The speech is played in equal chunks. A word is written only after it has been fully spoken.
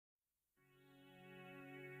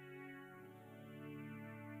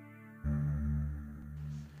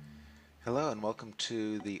Hello and welcome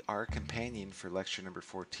to the R companion for lecture number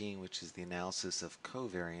 14, which is the analysis of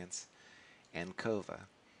covariance, ANCOVA.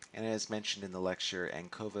 And as mentioned in the lecture,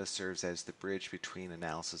 ANCOVA serves as the bridge between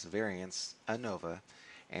analysis of variance, ANOVA,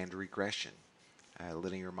 and regression,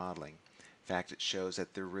 linear modeling. In fact, it shows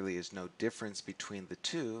that there really is no difference between the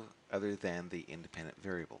two other than the independent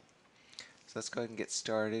variable. So let's go ahead and get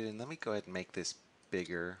started, and let me go ahead and make this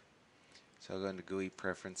bigger. So I'll go into GUI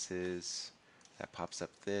preferences. That pops up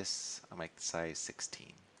this. I'll make the size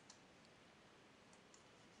 16.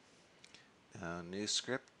 New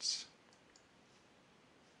script.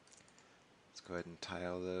 Let's go ahead and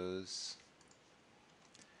tile those.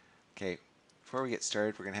 Okay, before we get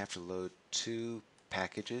started, we're going to have to load two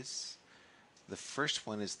packages. The first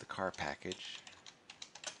one is the car package.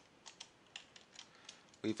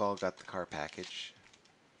 We've all got the car package.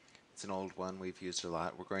 It's an old one we've used a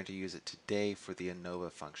lot. We're going to use it today for the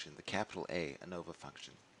ANOVA function, the capital A ANOVA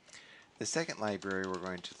function. The second library we're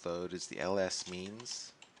going to load is the LSMeans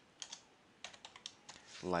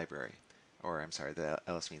library, or I'm sorry, the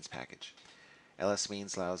LSMeans package.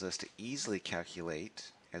 LSMeans allows us to easily calculate,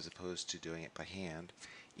 as opposed to doing it by hand,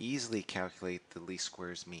 easily calculate the least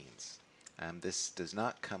squares means. This does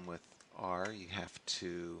not come with R. You have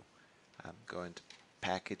to go into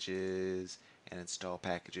packages and install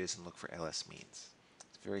packages and look for LSMeans.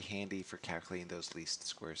 It's very handy for calculating those least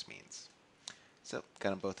squares means. So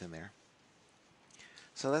got them both in there.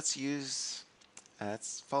 So let's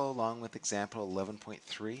follow along with example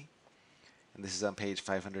 11.3, and this is on page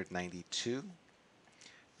 592.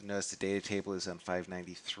 Notice the data table is on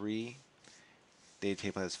 593. Data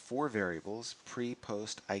table has four variables: pre,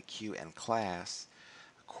 post, IQ, and class.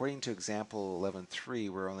 According to example 11.3,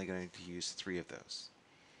 we're only going to use three of those.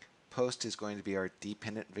 Post is going to be our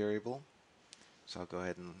dependent variable, so I'll go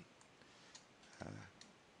ahead and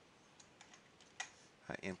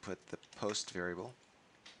input the post variable.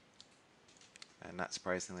 And not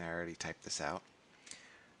surprisingly, I already typed this out.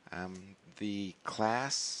 The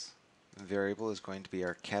class variable is going to be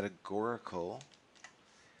our categorical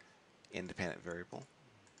independent variable.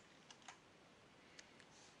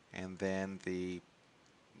 And then the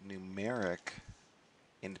numeric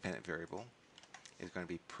independent variable is going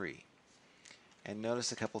to be pre. And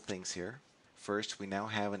notice a couple things here. First, we now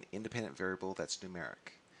have an independent variable that's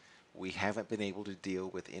numeric. We haven't been able to deal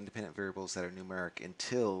with independent variables that are numeric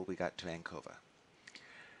until we got to ANCOVA.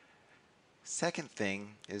 Second thing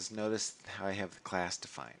is, notice how I have the class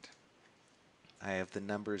defined. I have the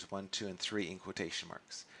numbers 1, 2, and 3 in quotation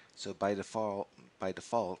marks. So by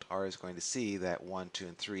default, R is going to see that 1, 2,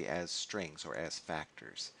 and 3 as strings or as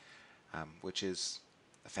factors, which is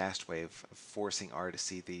a fast way of forcing R to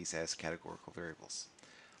see these as categorical variables.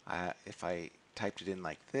 If I typed it in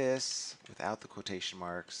like this, without the quotation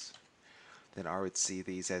marks, then R would see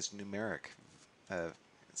these as numeric,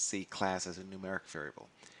 see class as a numeric variable,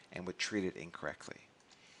 and would treat it incorrectly.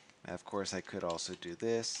 Now, of course, I could also do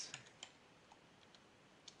this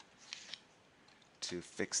to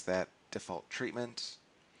fix that default treatment.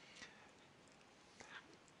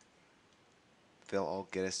 They'll all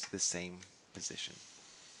get us to the same position.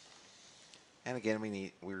 And again,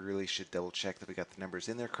 we really should double check that we got the numbers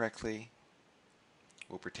in there correctly.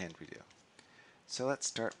 We'll pretend we do. So let's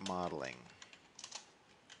start modeling.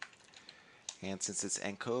 And since it's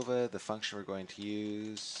ANCOVA, the function we're going to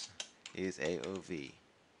use is AOV.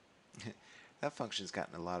 That function's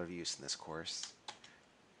gotten a lot of use in this course.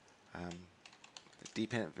 The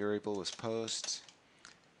dependent variable was post.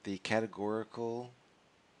 The categorical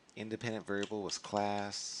independent variable was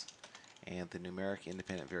class. And the numeric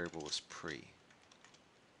independent variable was pre.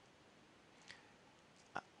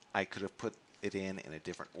 I could have put it in a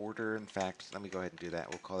different order. In fact, let me go ahead and do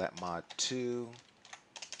that. We'll call that mod 2.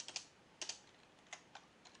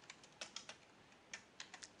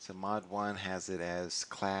 So mod 1 has it as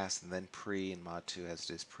class and then pre, and mod 2 has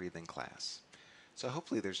it as pre then class. So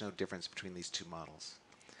hopefully there's no difference between these two models.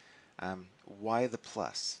 Why the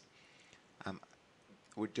plus?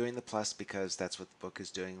 We're doing the plus because that's what the book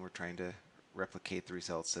is doing. We're trying to replicate the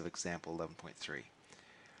results of example 11.3.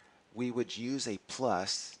 We would use a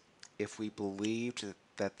plus if we believed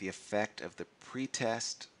that the effect of the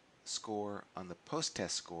pre-test score on the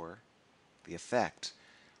post-test score, the effect,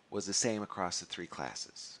 was the same across the three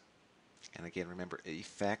classes. And again, remember,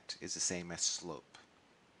 effect is the same as slope.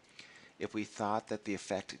 If we thought that the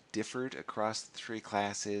effect differed across the three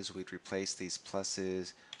classes, we'd replace these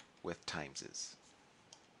pluses with timeses.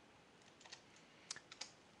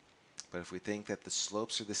 But if we think that the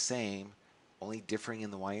slopes are the same, only differing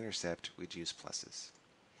in the y-intercept, we'd use pluses.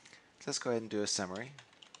 So let's go ahead and do a summary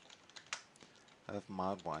of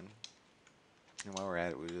mod 1. And while we're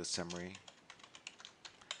at it, we'll do a summary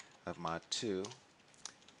of Mod 2.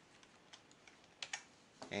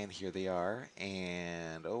 And here they are.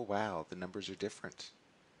 And oh wow, the numbers are different.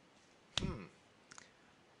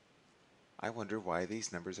 I wonder why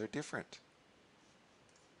these numbers are different.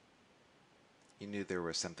 You knew there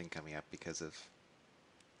was something coming up because of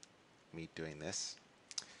me doing this.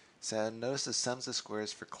 So notice the sums of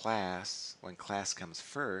squares for class, when class comes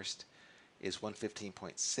first, is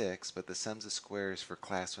 115.6, but the sums of squares for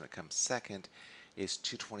class when it comes second is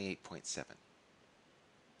 228.7.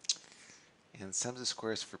 And sums of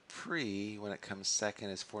squares for pre, when it comes second,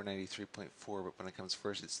 is 493.4, but when it comes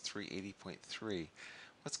first, it's 380.3.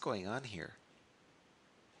 What's going on here?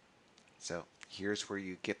 So here's where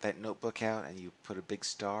you get that notebook out and you put a big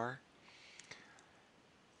star.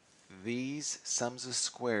 These sums of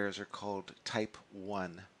squares are called type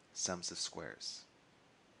 1 sums of squares,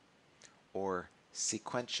 or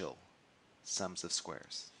sequential sums of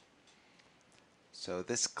squares. So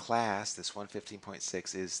this class, this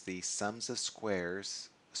 115.6, is the sums of squares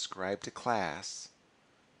ascribed to class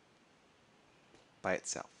by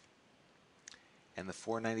itself. And the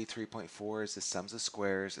 493.4 is the sums of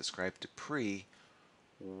squares ascribed to pre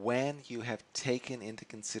when you have taken into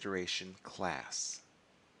consideration class.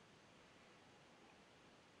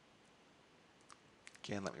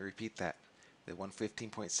 Again, let me repeat that. The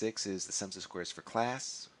 115.6 is the sums of squares for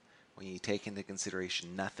class when you take into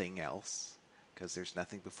consideration nothing else, because there's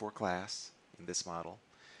nothing before class in this model.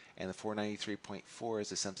 And the 493.4 is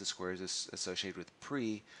the sums of squares associated with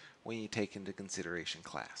pre when you take into consideration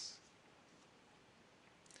class.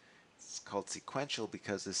 It's called sequential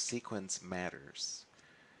because the sequence matters.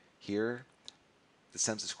 Here, the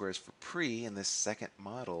sums of squares for pre in this second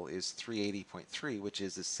model is 380.3, which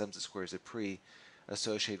is the sums of squares of pre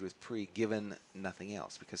associated with pre given nothing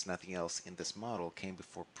else, because nothing else in this model came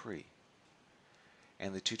before pre.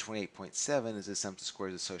 And the 228.7 is the sums of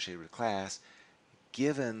squares associated with class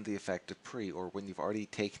given the effect of pre, or when you've already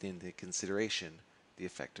taken into consideration the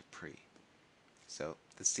effect of pre. So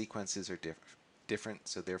the sequences are different,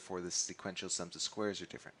 so therefore the sequential sums of squares are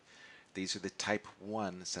different. These are the type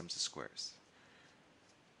 1 sums of squares.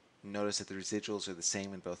 Notice that the residuals are the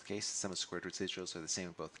same in both cases. Sum of squared residuals are the same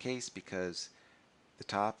in both cases because the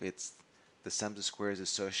top, it's the sums of squares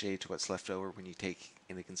associated to what's left over when you take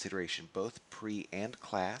into consideration both pre and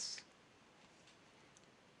class.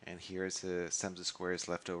 And here's the sums of squares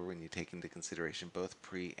left over when you take into consideration both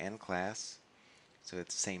pre and class. So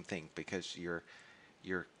it's the same thing because you're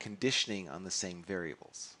conditioning on the same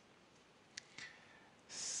variables.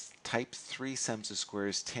 Type 3 sums of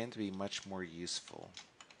squares tend to be much more useful.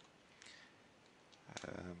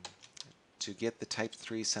 To get the type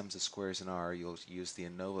 3 sums of squares in R, you'll use the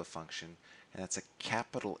ANOVA function, and that's a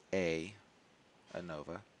capital A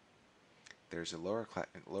ANOVA. There's a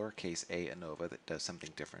lowercase a ANOVA that does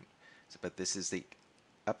something different, but this is the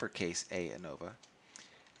uppercase A ANOVA.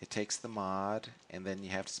 It takes the mod, and then you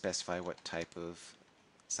have to specify what type of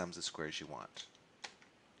sums of squares you want.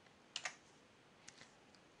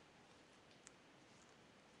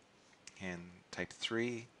 And type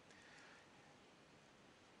 3.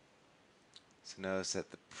 So notice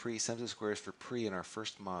that the sums of squares for pre in our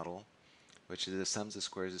first model, which is the sums of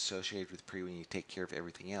squares associated with pre when you take care of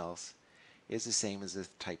everything else, is the same as the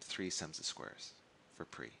type 3 sums of squares for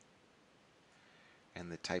pre.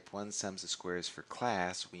 And the type 1 sums of squares for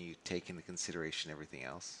class, when you take into consideration everything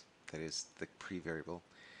else, that is the pre variable,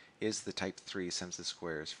 is the type 3 sums of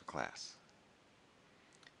squares for class.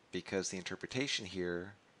 Because the interpretation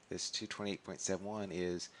here, this 228.71,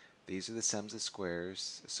 is these are the sums of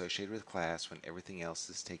squares associated with class when everything else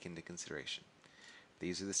is taken into consideration.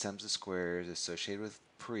 These are the sums of squares associated with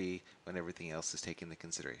pre when everything else is taken into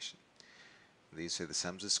consideration. These are the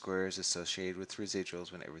sums of squares associated with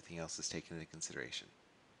residuals when everything else is taken into consideration,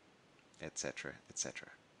 etc., etc.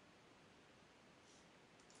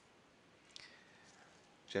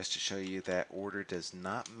 Just to show you that order does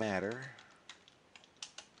not matter,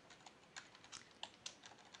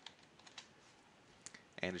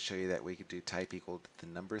 and to show you that we could do type equal to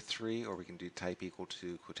the number 3, or we can do type equal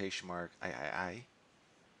to quotation mark I.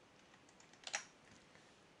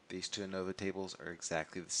 These two ANOVA tables are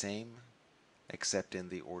exactly the same, except in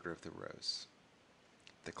the order of the rows.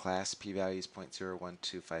 The class p-value is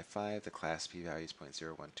 0.01255, the class p-value is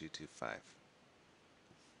 0.01225.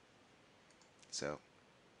 So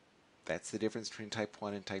that's the difference between type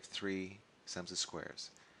 1 and type 3 sums of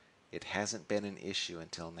squares. It hasn't been an issue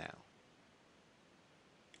until now.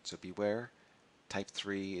 So beware, type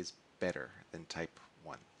 3 is better than type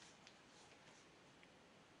 1.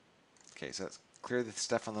 Okay, so let's clear the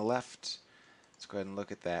stuff on the left. Let's go ahead and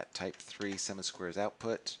look at that type 3 sum of squares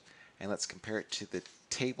output, and let's compare it to the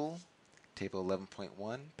table, table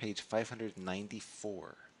 11.1, page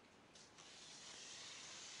 594.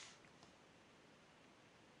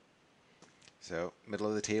 So, middle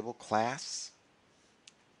of the table, class.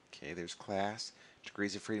 Okay, there's class.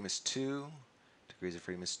 Degrees of freedom is 2. Degrees of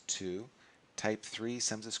freedom is 2. Type 3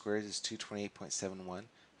 sums of squares is 228.71.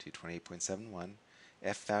 228.71.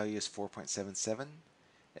 F value is 4.77.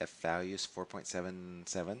 F value is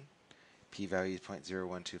 4.77. P value is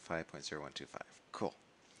 0.0125. Cool.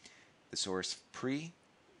 The source pre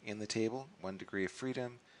in the table, 1 degree of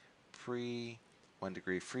freedom. Pre, 1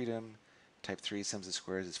 degree of freedom. Type 3 sums of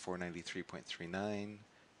squares is 493.39.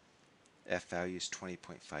 F value is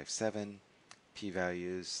 20.57. P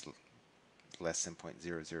value is less than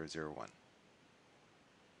 0.0001.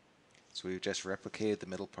 So we've just replicated the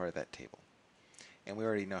middle part of that table. And we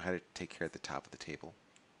already know how to take care of the top of the table.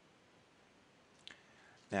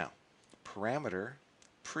 Now, parameter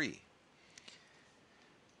pre.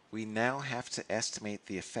 We now have to estimate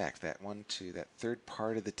the effect, that third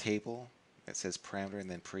part of the table that says parameter and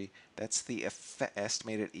then pre. That's the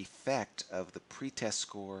estimated effect of the pretest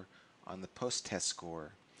score on the post-test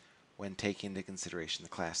score when taking into consideration the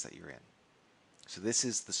class that you're in. So this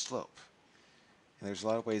is the slope. And there's a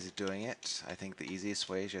lot of ways of doing it. I think the easiest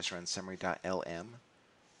way is just run summary.lm,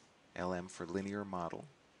 lm for linear model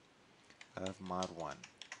of mod 1.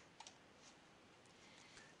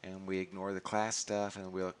 And we ignore the class stuff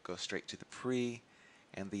and we'll go straight to the pre,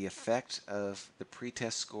 and the effect of the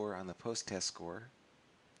pretest score on the post-test score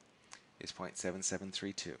is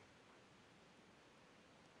 0.7732.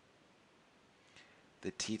 The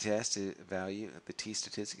t-test value, the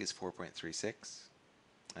t-statistic is 4.36.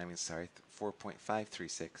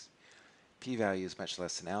 4.536. P-value is much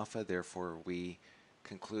less than alpha, therefore we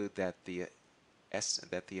conclude that the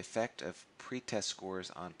effect of pretest scores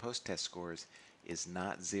on post-test scores is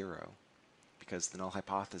not 0, because the null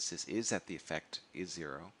hypothesis is that the effect is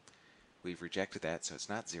 0. We've rejected that, so it's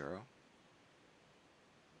not 0.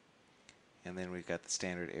 And then we've got the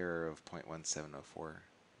standard error of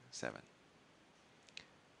 0.17047.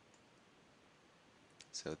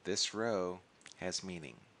 So this row has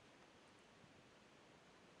meaning.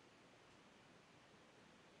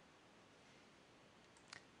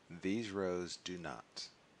 These rows do not,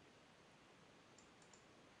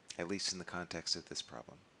 at least in the context of this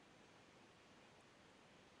problem.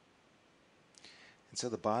 And so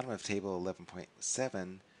the bottom of table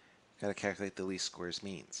 11.7, got to calculate the least squares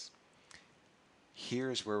means.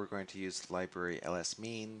 Here's where we're going to use the library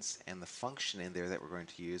lsmeans, and the function in there that we're going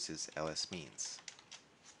to use is lsmeans.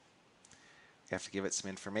 We have to give it some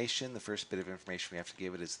information. The first bit of information we have to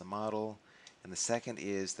give it is the model, and the second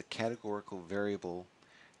is the categorical variable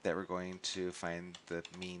that we're going to find the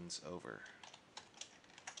means over.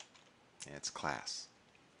 And it's class.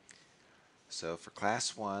 So for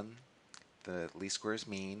class 1, the least squares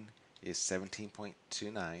mean is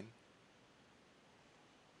 17.29.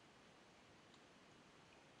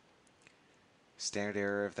 Standard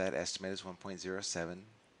error of that estimate is 1.07.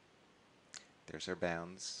 There's our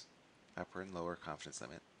bounds, upper and lower confidence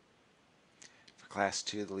limit. For class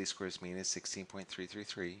 2, the least squares mean is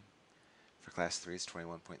 16.333. For class 3, it's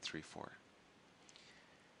 21.34.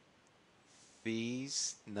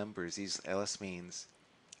 These numbers, these LS means,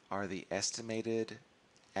 are the estimated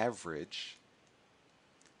average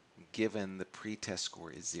given the pretest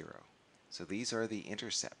score is 0. So these are the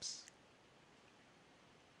intercepts.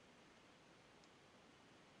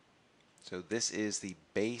 So this is the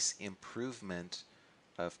base improvement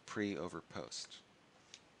of pre over post.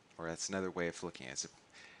 Or that's another way of looking at it. It's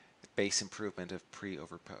a base improvement of pre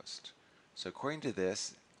over post. So according to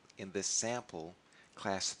this, in this sample,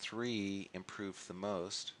 class 3 improved the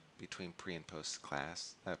most between pre and post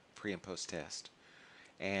test,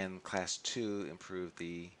 and class 2 improved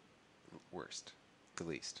the worst, the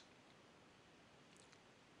least.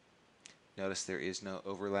 Notice there is no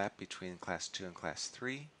overlap between class 2 and class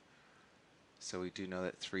 3, so we do know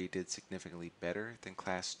that 3 did significantly better than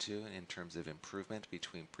class 2 in terms of improvement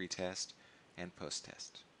between pre-test and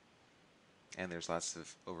post-test. And there's lots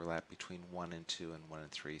of overlap between 1 and 2 and 1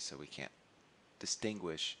 and 3, so we can't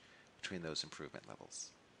distinguish between those improvement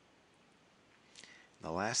levels. And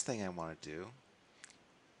the last thing I want to do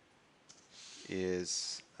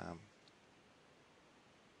is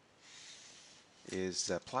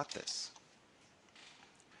plot this.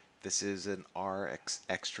 This is an R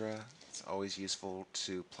extra. It's always useful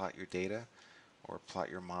to plot your data or plot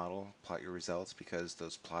your model, plot your results, because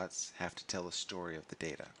those plots have to tell the story of the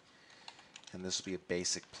data. And this will be a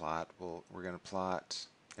basic plot. We're going to plot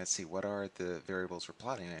let's see, what are the variables we're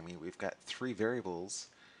plotting? I mean, we've got 3 variables,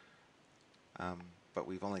 but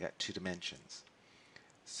we've only got 2 dimensions.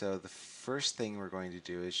 So the first thing we're going to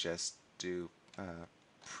do is just do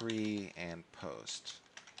pre and post,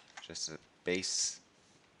 just a base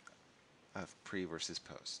of pre versus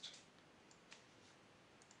post.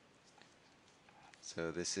 So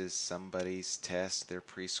this is somebody's test. Their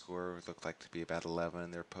pre-score looked like to be about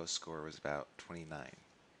 11. Their post-score was about 29.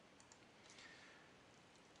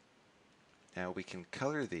 Now we can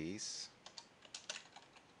color these.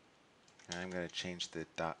 And I'm going to change the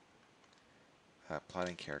dot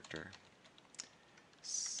plotting character.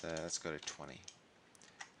 So let's go to 20.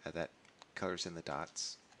 That colors in the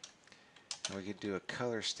dots. And we could do a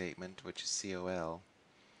color statement, which is COL,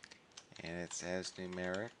 and it's as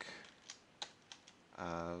numeric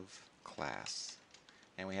of class.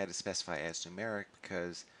 And we had to specify as numeric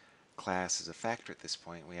because class is a factor at this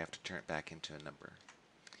point. We have to turn it back into a number.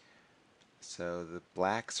 So the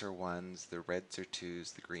blacks are 1s, the reds are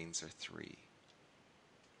 2s, the greens are 3.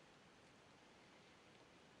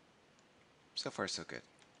 So far so good.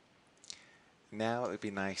 Now it would be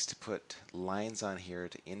nice to put lines on here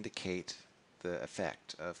to indicate the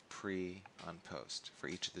effect of pre on post for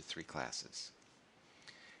each of the 3 classes.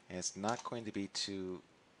 And it's not going to be too,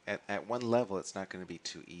 at one level it's not going to be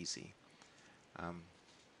too easy. I'm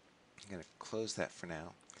going to close that for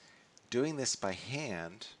now. Doing this by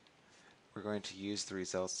hand, we're going to use the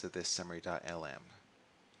results of this summary.lm.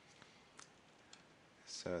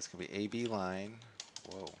 So it's going to be AB line,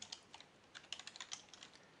 whoa.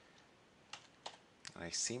 And I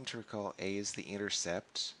seem to recall A is the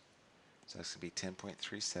intercept, so that's going to be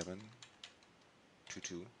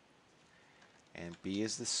 10.3722. And B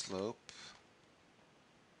is the slope,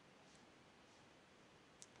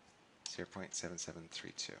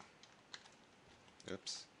 0.7732.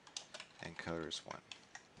 Oops. And color is 1.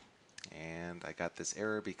 And I got this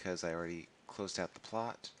error because I already closed out the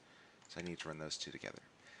plot, so I need to run those 2 together.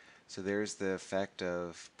 So there's the effect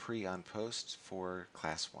of pre on post for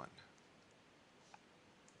class 1.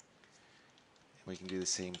 And we can do the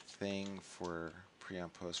same thing for pre on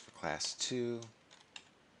post for class 2.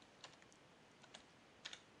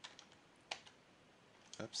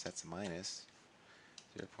 Oops, that's a minus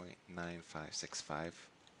 0.9565.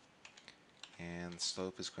 And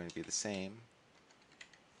slope is going to be the same.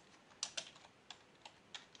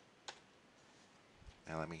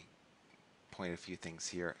 Now let me point a few things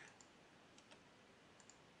here.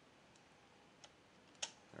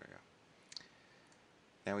 There we go.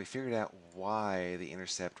 Now we figured out why the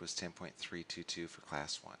intercept was 10.322 for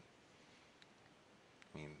class 1.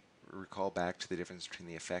 I mean, recall back to the difference between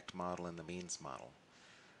the effect model and the means model.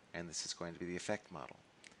 And this is going to be the effect model.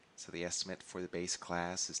 So the estimate for the base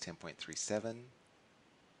class is 10.3722.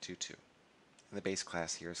 And the base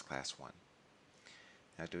class here is class 1.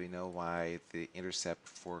 Now do we know why the intercept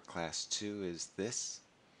for class 2 is this?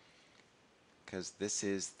 Because this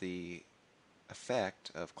is the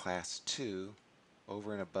effect of class 2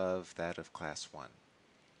 over and above that of class 1.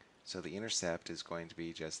 So the intercept is going to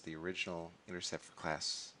be just the original intercept for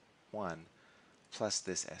class 1 plus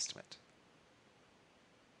this estimate.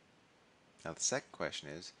 Now the second question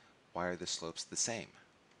is, why are the slopes the same?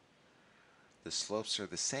 The slopes are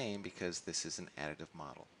the same because this is an additive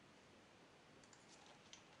model.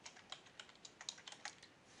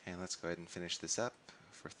 And let's go ahead and finish this up.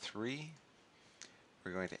 For 3,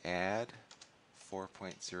 we're going to add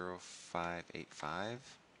 4.0585,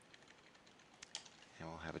 and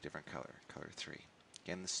we'll have a different color, color 3.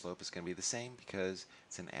 Again, the slope is going to be the same because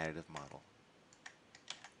it's an additive model.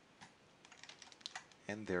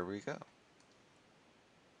 And there we go.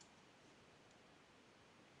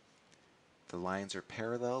 The lines are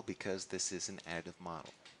parallel because this is an additive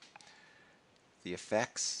model. The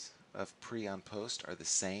effects of pre on post are the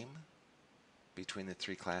same between the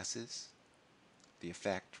 3 classes. The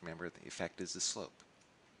effect, remember, the effect is the slope.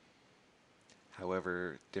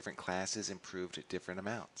 However, different classes improved at different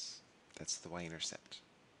amounts. That's the y-intercept.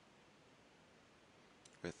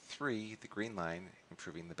 With 3, the green line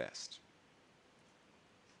improving the best.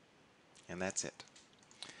 And that's it.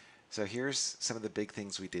 So here's some of the big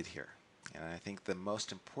things we did here. And I think the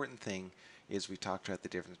most important thing is we talked about the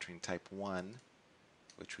difference between type 1,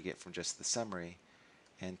 which we get from just the summary,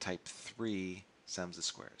 and type 3 sums of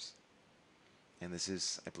squares. And this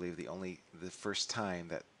is, I believe, the first time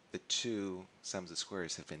that the 2 sums of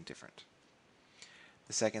squares have been different.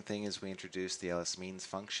 The second thing is we introduced the LS means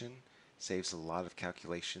function. Saves a lot of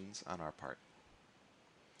calculations on our part.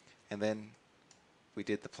 And then we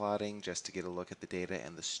did the plotting just to get a look at the data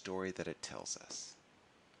and the story that it tells us.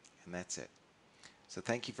 And that's it. So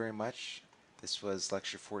thank you very much. This was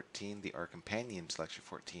Lecture 14, the R Companions Lecture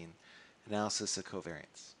 14, Analysis of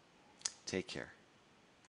Covariance. Take care.